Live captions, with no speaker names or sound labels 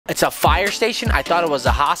It's a fire station? I thought it was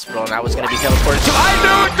a hospital and I was gonna be teleported to. I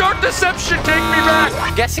knew it! Dark deception, take me back!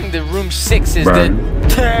 I'm guessing the room 6 is the. No,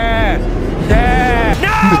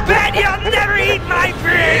 Ben, you'll never eat my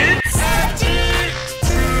friends!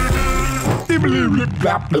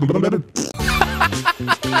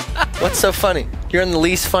 What's so funny? You're on the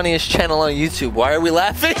least funniest channel on YouTube. Why are we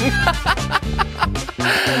laughing?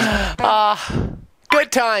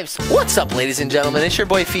 Good times. What's up, ladies and gentlemen? It's your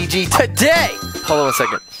boy Fiji. Today, hold on one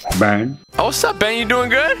second. Ben? Oh, what's up, Ben? You doing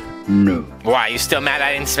good? No. Why, you still mad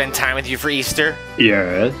I didn't spend time with you for Easter?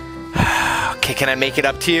 Yes. Okay, can I make it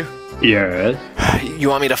up to you? Yes. You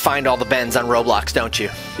want me to find all the Bens on Roblox, don't you?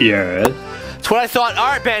 Yes. That's what I thought. All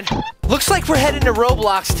right, Ben. Looks like we're heading to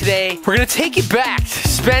Roblox today. We're gonna take you back,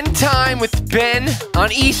 spend time with Ben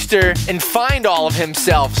on Easter, and find all of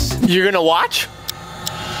himselfs. You're gonna watch?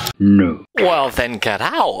 No. Well, then get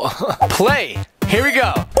out. Play. Here we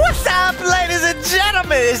go. What's up, ladies and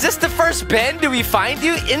gentlemen? Is this the first Ben? Do we find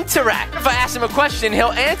you? Interact. If I ask him a question,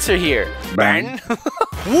 he'll answer here. Ben?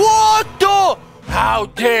 What the? How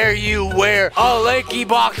dare you wear a Lanky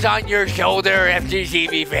box on your shoulder,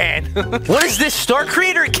 FGTeeV fan? What is this, Star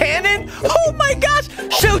Creator Cannon? Oh my gosh,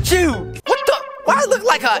 shoot you! What the? Why do I look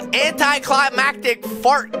like an anticlimactic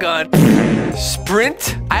fart gun?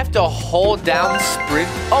 Sprint? I have to hold down sprint.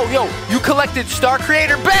 Oh, yo, you collected Star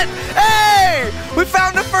Creator Ben. Hey, we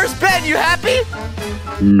found the first Ben. You happy?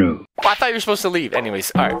 No. Oh, I thought you were supposed to leave.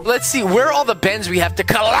 Anyways, all right. Let's see. Where are all the Bens we have to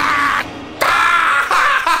collect?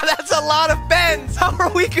 That's a lot of Bens. How are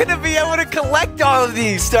we going to be able to collect all of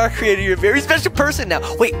these? Star Creator, you're a very special person now.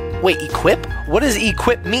 Wait, equip? What does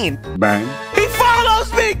equip mean? Ben? He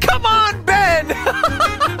follows me. Come on, Ben.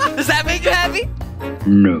 Does that make you happy?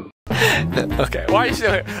 No. Okay, why are you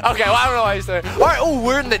still here? Okay, well, I don't know why you're still here. All right, oh,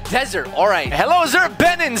 we're in the desert. All right, hello, is there a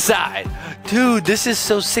Ben inside? Dude, this is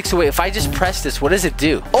so sick. So wait, if I just press this, what does it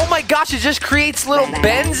do? Oh my gosh, it just creates little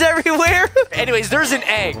Bens everywhere. Anyways, there's an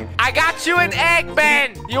egg. I got you an egg,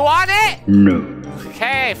 Ben. You want it? No.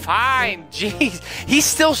 Okay, fine. Jeez, he's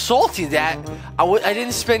still salty that I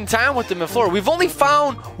didn't spend time with him before. We've only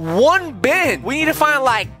found one Ben. We need to find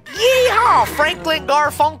like, yeehaw, Franklin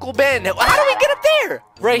Garfunkel Ben. How do we get up there?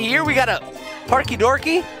 Right here, we got a Parky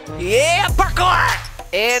Dorky. Yeah, parkour.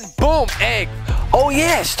 And boom, egg. Oh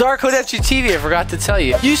yeah, Star Code FGTeeV, I forgot to tell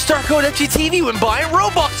you. Use Star Code FGTeeV when buying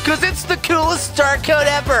Robux, because it's the coolest Star Code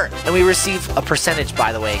ever. And we receive a percentage,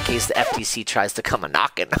 by the way, in case the FTC tries to come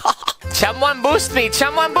a-knocking. Someone boost me,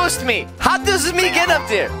 someone boost me. How does me get up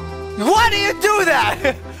there? Why do you do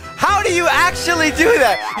that? How do you actually do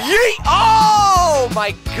that? Yeet! Oh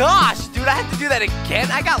my gosh, dude, I had to do that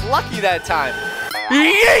again? I got lucky that time.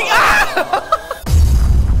 Yeet! Ah!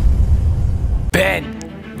 Ben,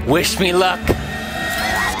 wish me luck.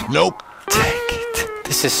 Nope. Dang it.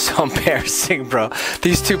 This is so embarrassing, bro.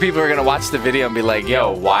 These two people are gonna watch the video and be like,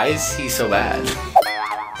 yo, why is he so bad?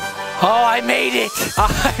 Oh, I made it.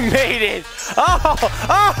 I made it.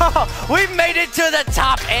 Oh, we made it to the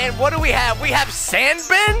top. And what do we have? We have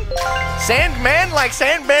Sandman? Sandman? Like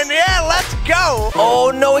Sandman? Yeah, let's go.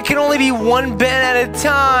 Oh, no, it can only be one Ben at a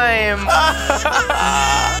time.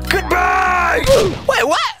 Goodbye. Wait,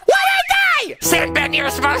 what? Sandman, you're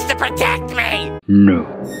supposed to protect me! No.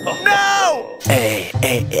 No! Hey.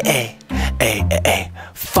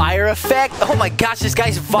 Fire effect? Oh my gosh, this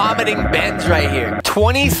guy's vomiting Bens right here.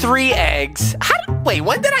 23 eggs. Wait,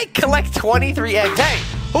 when did I collect 23 eggs? Hey,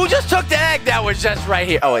 who just took the egg that was just right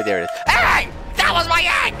here? Oh, wait, there it is. Hey! That was my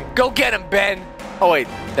egg! Go get him, Ben. Oh, wait,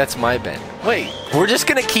 that's my Ben. Wait, we're just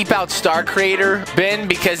gonna keep out Star Creator Ben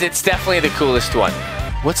because it's definitely the coolest one.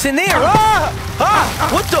 What's in there?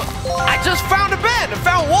 What the? I just found a Ben. I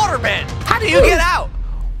found water Ben. How do you get out?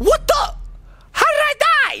 What the? How did I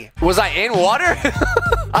die? Was I in water?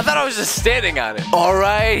 I thought I was just standing on it. All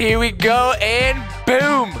right, here we go, and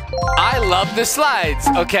boom. I love the slides.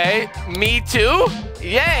 Okay, me too?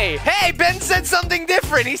 Yay. Hey, Ben said something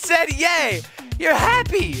different. He said yay. You're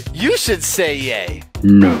happy. You should say yay.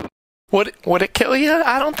 No. Would it kill you?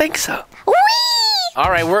 I don't think so. Whee! All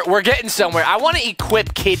right, we're getting somewhere. I want to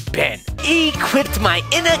equip Kid Ben. Equipped my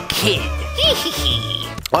inner kid.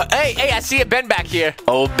 Hey, I see a Ben back here.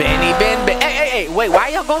 Oh, Ben. Hey, wait, why are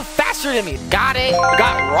y'all going faster than me? Got it. I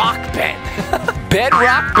got Rock Ben.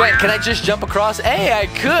 Bedrock Ben. Can I just jump across? Hey, I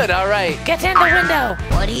could. All right. Get in the window.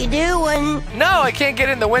 What are you doing? No, I can't get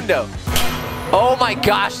in the window. Oh my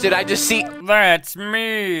gosh, did I just see? That's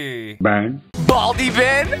me. Ben? Baldy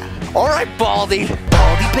Ben? All right, Baldy.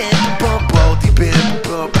 Baldy Ben, Baldy Ben,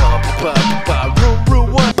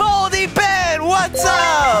 Baldy Ben, what's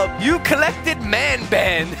up? You collected Man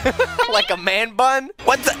Ben. Like a man bun?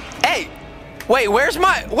 What's up? Hey, Wait, where's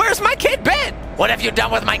my kid Ben? What have you done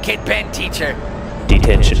with my kid Ben, teacher?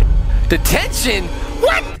 Detention. Detention?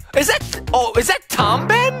 What? Is that Tom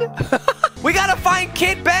Ben? We gotta find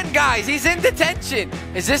Kid Ben, guys. He's in detention.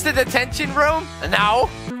 Is this the detention room? No.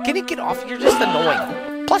 Can you get off? You're just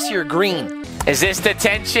annoying. Plus, you're green. Is this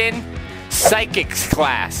detention? Psychics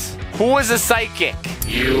class. Who is a psychic?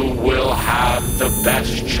 You will have the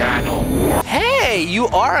best channel. Hey, you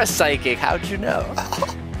are a psychic. How'd you know?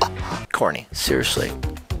 Corny. Seriously.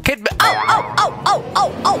 Kid Ben. Oh.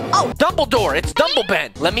 Dumbledore, it's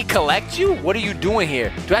Dumbleben. Let me collect you? What are you doing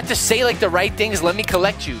here? Do I have to say like the right things? Let me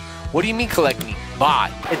collect you. What do you mean collect me?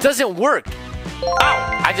 Bye. It doesn't work. Oh,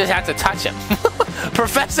 I just have to touch him.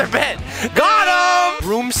 Professor Ben. Got him!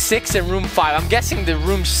 Room 6 and room 5. I'm guessing the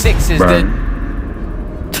room 6 is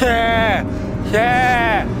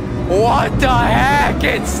Yeah. What the heck?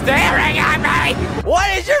 It's staring at me!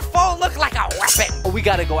 Why does your phone look like a weapon? Oh, we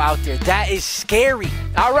gotta go out there. That is scary.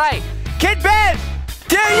 All right, Kid Ben!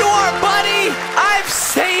 There you are, buddy! I've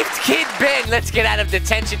saved Kid Ben. Let's get out of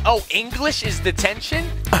detention. Oh, English is detention?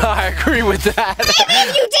 I agree with that. Maybe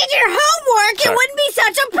if you did your homework, it wouldn't be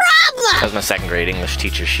such a problem. That was my second grade English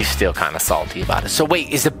teacher. She's still kind of salty about it. So wait,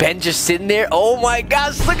 is the Ben just sitting there? Oh my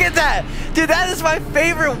gosh, look at that! Dude, that is my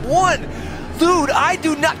favorite one. Dude, I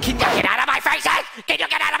do not. Can you get out of my face? Can you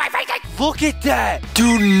get out of my face? Look at that.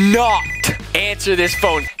 Do not answer this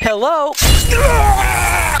phone. Hello?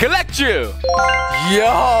 Collect you.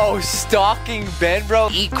 Yo, stalking Ben, bro.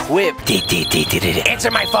 Equip.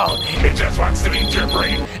 Answer my phone. It just wants to eat your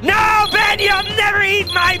brain. No, Ben, you'll never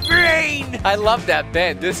eat my brain. I love that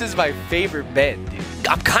Ben. This is my favorite Ben, dude.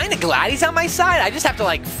 I'm kind of glad he's on my side. I just have to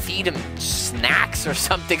like feed him snacks or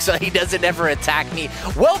something so he doesn't ever attack me.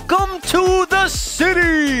 Welcome to the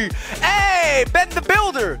city. Hey, Ben the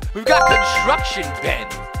Builder. We've got construction Ben.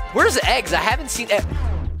 Where's the eggs? I haven't seen eggs.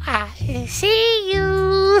 I see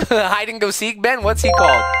you. Hide and go seek Ben? What's he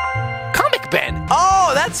called? Comic Ben.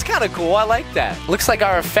 Oh, that's kind of cool. I like that. Looks like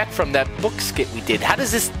our effect from that book skit we did. How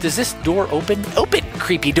does this door open? Open,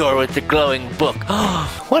 creepy door with the glowing book.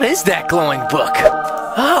 What is that glowing book?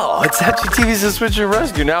 Oh, it's FGTeeV's Subscription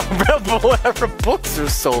Rescue now. Whatever books are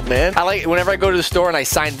sold, man. I like it whenever I go to the store and I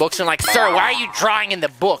sign books and I'm like, sir, why are you drawing in the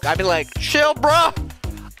book? I'd be like, chill, bro.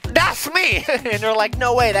 That's me. And they're like,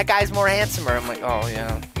 no way, that guy's more handsomer. I'm like, oh,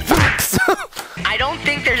 yeah. Facts. I don't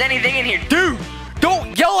think there's anything in here. Dude,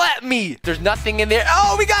 don't yell at me. There's nothing in there.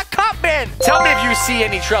 Oh, we got Cop Ben. Tell me if you see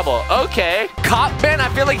any trouble. Okay. Cop Ben, I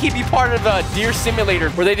feel like he'd be part of a Deer Simulator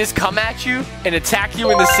where they just come at you and attack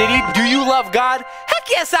you in the city. Do you love God? Heck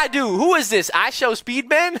yes, I do. Who is this? I Show Speed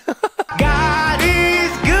Ben? God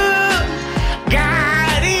is good.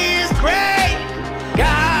 God is great.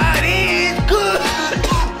 God is good.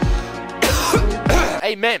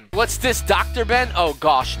 Amen. What's this, Dr. Ben? Oh,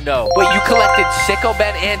 gosh, no. Wait, you collected Sicko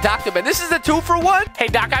Ben and Dr. Ben. This is the 2-for-1? Hey,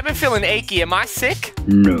 Doc, I've been feeling achy. Am I sick?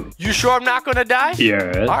 No. You sure I'm not gonna die?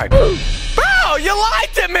 Yes. All right. Bro, you lied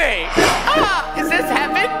to me! Is this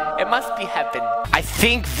heaven? It must be heaven. I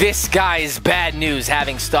think this guy is bad news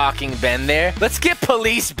having stalking Ben there. Let's get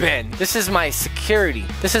police Ben. This is my security.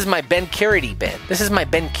 This is my Ben Curity Ben. This is my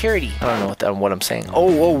Ben Curity. I don't know what I'm saying.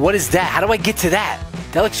 Oh, what is that? How do I get to that?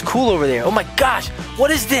 That looks cool over there. Oh my gosh,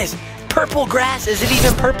 what is this? Purple grass? Is it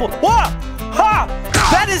even purple? Whoa! Ha!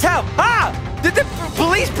 That is how. Did the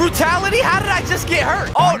police brutality? How did I just get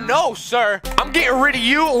hurt? Oh no, sir. I'm getting rid of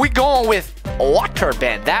you. We going with Water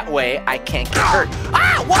Ben. That way I can't get hurt.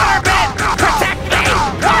 Water Ben! Protect me!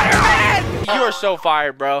 Water Ben! You are so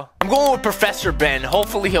fired, bro. I'm going with Professor Ben.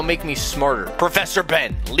 Hopefully he'll make me smarter. Professor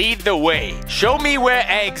Ben, lead the way. Show me where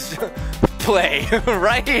eggs play.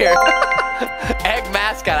 Right here. Egg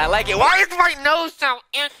mascot. I like it. Why is my nose so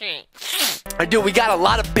itchy? Dude, we got a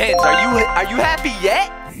lot of Bens. Are you happy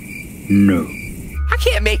yet? No. I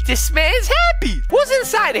can't make this man's happy. What's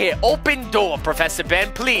inside of here? Open door, Professor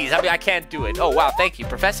Ben, please. I can't do it. Oh, wow, thank you,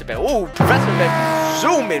 Professor Ben. Ooh, Professor Ben,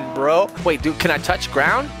 zoom in, bro. Wait, dude, can I touch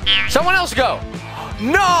ground? Someone else go.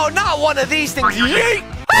 No, not one of these things. Yeet!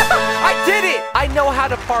 I did it. I know how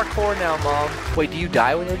to parkour now, Mom. Wait, do you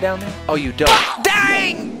die when you're down there? Oh, you don't.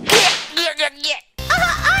 Dang!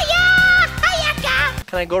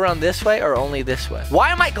 Can I go around this way or only this way? Why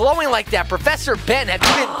am I glowing like that? Professor Ben, have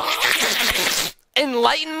you been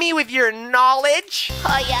enlighten me with your knowledge?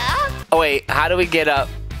 Oh, yeah? Oh, wait, how do we get up?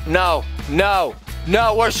 No,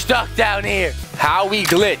 we're stuck down here. How we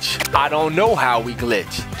glitch? I don't know how we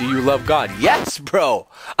glitch. Do you love God? Yes, bro.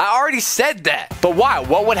 I already said that. But why?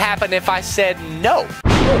 What would happen if I said no?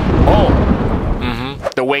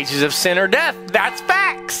 The wages of sin are death. That's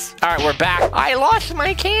facts. All right, we're back. I lost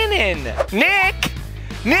my cannon. Nick,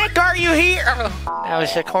 Nick, are you here? That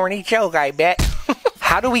was a corny joke, I bet.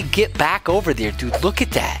 How do we get back over there, dude? Look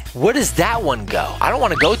at that. Where does that one go? I don't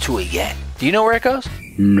want to go to it yet. Do you know where it goes?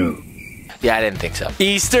 No. Yeah, I didn't think so.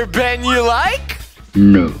 Easter Ben, you like?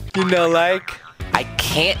 No. You know, like? I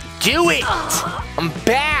can't do it. I'm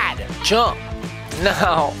bad. Jump.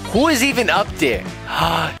 No. Who is even up there?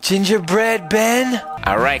 Gingerbread Ben?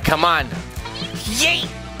 All right, come on. Yay.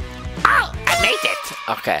 Oh, I made it.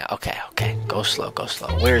 Okay. Go slow.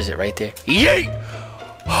 Where is it? Right there. Yay.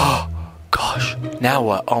 Oh, gosh. Now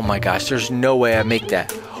what? Oh, my gosh. There's no way I make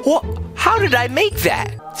that. What? How did I make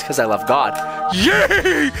that? It's because I love God.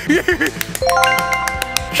 Yay.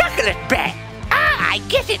 Chocolate Ben. Ah, I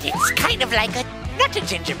get it. It's kind of like not a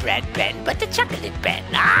gingerbread Ben, but a chocolate Ben.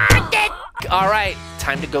 All right,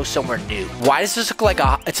 time to go somewhere new. Why does this look like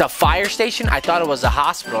it's a fire station? I thought it was a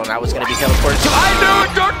hospital and I was gonna be teleported to. I knew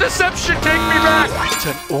it! Dark deception, take me back! It's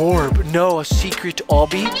an orb. No, a secret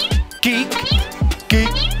obby. Geek.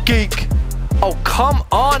 Oh, come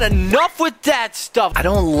on, enough with that stuff. I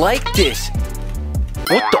don't like this.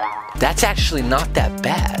 What the? That's actually not that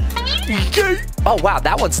bad. Oh, wow,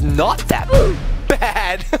 that one's not that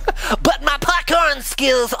bad. But my popcorn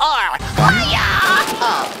skills are fire!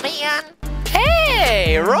 Oh, man.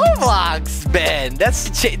 Hey, Roblox Ben. That's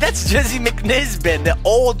Drizzy McNiz Ben, the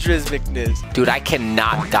old Driz McNiz. Dude, I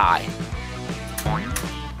cannot die.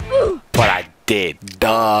 But I did.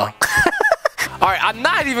 Duh. All right, I'm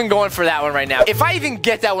not even going for that one right now. If I even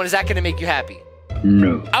get that one, is that going to make you happy?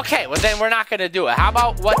 No. Okay, well then we're not going to do it. How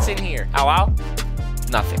about what's in here? Hello?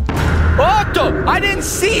 Nothing. What the? I didn't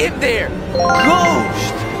see him there.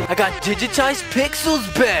 Ghost. I got digitized pixels,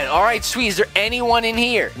 Ben. All right, sweet. Is there anyone in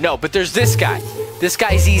here? No, but there's this guy. This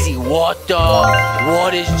guy's easy. What the?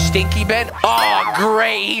 What is Stinky Ben? Oh,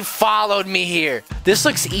 great. He followed me here. This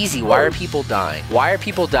looks easy. Why are people dying? Why are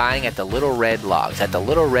people dying at the little red logs? At the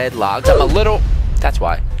little red logs? I'm a little... That's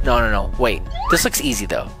why. No. Wait. This looks easy,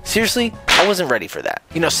 though. Seriously? I wasn't ready for that.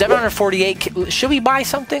 You know, 748... Should we buy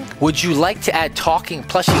something? Would you like to add talking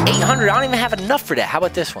plushie? 800? I don't even have enough for that. How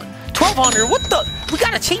about this one? 1200? What the? We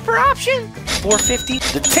got a cheaper option?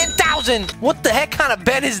 450? The 10,000? What the heck kind of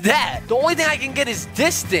bet is that? The only thing I can get is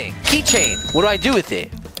this thing. Keychain. What do I do with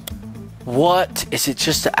it? What? Is it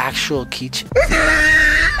just the actual keychain?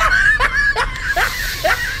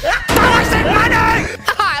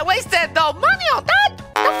 I wasted no money on that.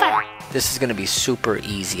 No fair. This is gonna be super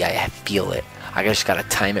easy. I feel it. I just gotta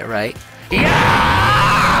time it right.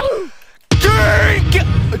 Yeah!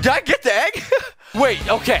 Did I get the egg? Wait,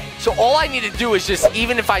 okay. So all I need to do is just,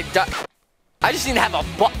 even if I die, I just need to have a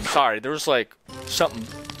butt. Sorry, there was like something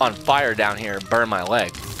on fire down here and burned my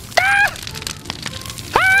leg.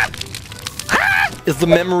 Is the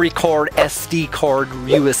memory card SD card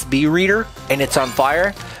USB reader and it's on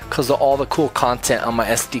fire because of all the cool content on my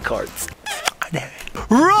SD cards.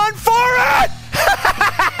 Run for it!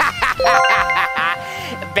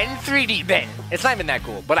 Ben 3D Ben. It's not even that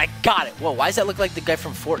cool, but I got it. Whoa, why does that look like the guy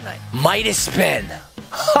from Fortnite? Midas Ben.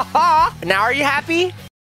 Now are you happy?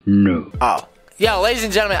 No. Oh. Yo, ladies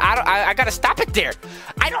and gentlemen, I gotta stop it there.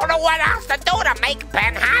 I don't know what else to do to make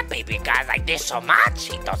Ben happy because I did so much.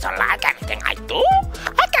 He doesn't like anything I do.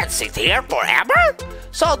 I can't sit here forever.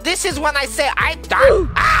 So this is when I say I'm done.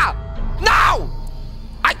 Ah! No!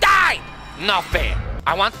 I died! No fair.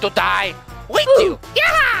 I want to die with you.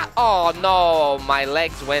 Yeah! Oh no, my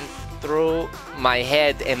legs went through my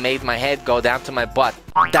head and made my head go down to my butt.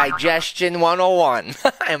 Digestion 101.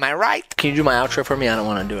 Am I right? Can you do my outro for me? I don't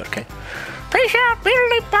want to do it, okay? Peace out,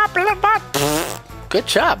 Pllllhhh. Good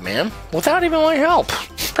job, man. Without even my help.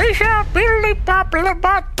 Peace out,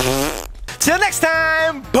 Pllllhhh. Till next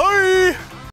time. Bye.